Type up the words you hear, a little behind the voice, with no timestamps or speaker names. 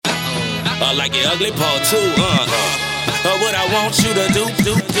like your ugly part too, what I want you to do,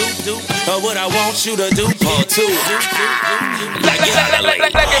 what I want you to do, part two, like your ugly.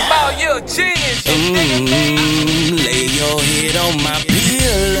 Lay your head on my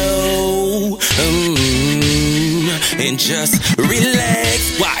pillow, and just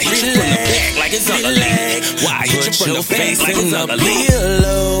relax. Why hit you from the back like it's ugly? Why hit you from the face like it's ugly?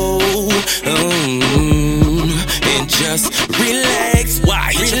 And just relax.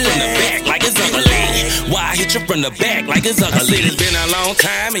 Why hit you from the back like it's ugly? Why hit you from the back like it's ugly? I said it's been a long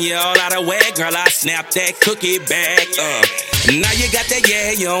time and you're all out of whack, girl. I snapped that cookie back. Now you got that,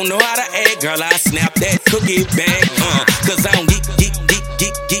 yeah, you don't know how to act, girl. I snap that cookie back. Cause I don't geek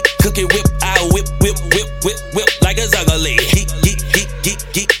cookie whip. I whip like it's ugly.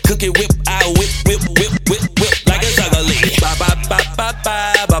 Geek cookie whip. I whip like it's ugly.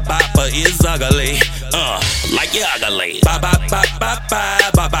 Ba is ugly. Like you're ugly. Ba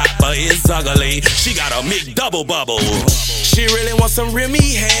is ugly. She got a McDouble bubble. She really wants some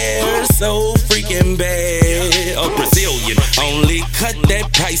Remy hair, so freaking bad. A Brazilian, only cut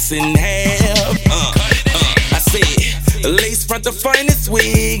that price in half. I said, lace front the finest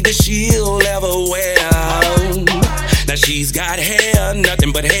wig that she'll ever wear. Now she's got hair,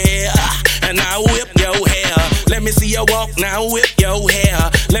 nothing but hair, and I whip your hair. Let me see you walk, now whip your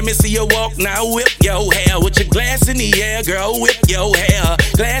hair. Let me see you walk, now whip your hair. With your glass in the air, girl, whip your hair.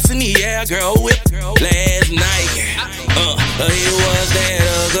 Glass in the air, girl, whip. Last night, it was that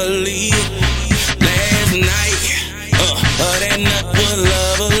ugly. Last night, that nut was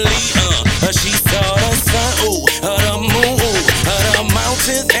lovely. She saw the sun, the moon, the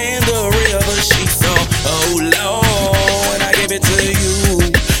mountains and the river. She saw, oh Lord, when I gave it to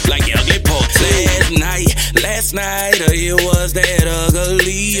you, like your ugly pork. Last night, it was that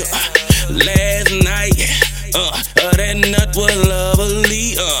ugly. Last night, that nut was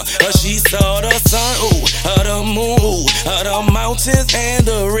lovely. She saw the sun, the moon, the mountains and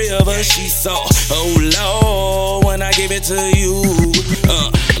the river. She saw, oh Lord, when I gave it to you,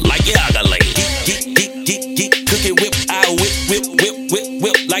 like your ugly. Geek cookie whip. I whip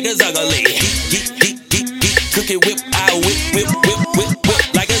like it's ugly. Geek cookie whip. I whip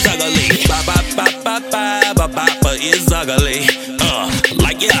like it's ugly. Ba is ugly.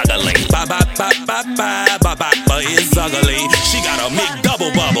 Like you're ugly. Ba is ugly. She got a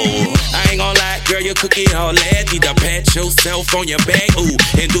McDouble bubble. I ain't gon' lie, girl, your cookie all that. Need to pat yourself on your back,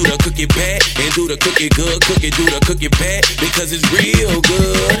 and do the cookie pat, and do the cookie good, do the cookie pat, because it's real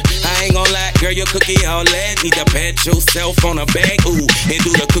good. I ain't gon' lie, girl, your cookie all that. Need to pat yourself on the back, and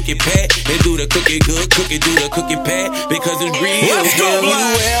do the cookie pat, and do the cookie good, do the cookie pat, because it's real good.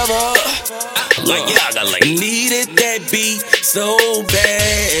 You ever like ugly needed that beat so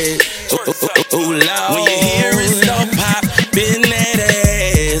bad? Lord, when you hear it start popping that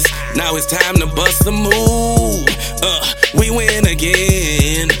ass, now it's time to bust a move. We win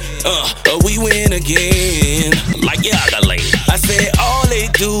again. We win again. Like ugly. I said all they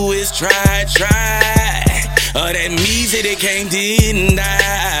do is try. That Meezy they can't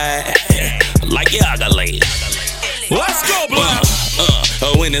deny. Like ugly. Let's go, blood.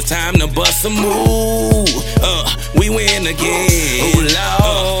 When it's time to bust a move, we win again.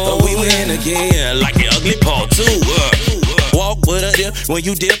 We win again. Like the ugly part too. Walk with a dip when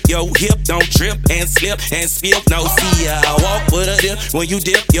you dip your hip, don't trip and slip and spill no see ya. Walk with a dip when you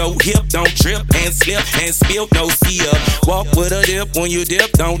dip your hip, don't trip and slip and spill no see ya. Walk with a dip when you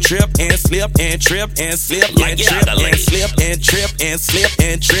dip, don't trip and slip and trip and slip and trip and slip and trip and slip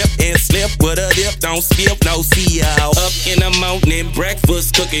and trip and slip with a dip, don't spill no see ya. Up in the morning,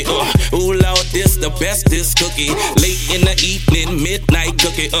 breakfast cookie. Ooh Lord, this the bestest cookie. Late in the evening, midnight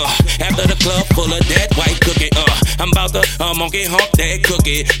cookie. After the club full of that white cookie. I'm about to monkey hump that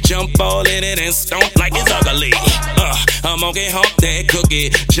cookie, jump all in it and stomp like it's ugly. Monkey hump that cookie,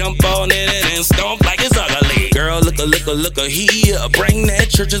 jump all in it and stomp like it's ugly. Girl, look here, bring that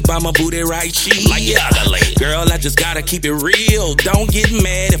churches by my booty right cheek. Like it's ugly. Girl, I just gotta keep it real. Don't get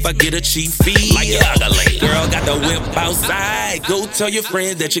mad if I get a cheap fee. Like it's ugly. Girl, got the whip outside. Go tell your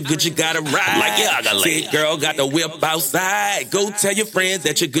friends that you're good, you gotta ride. Like it's ugly. Said, girl, got the whip outside. Go tell your friends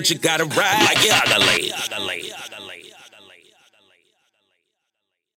that you're good, you gotta ride. Like it's ugly.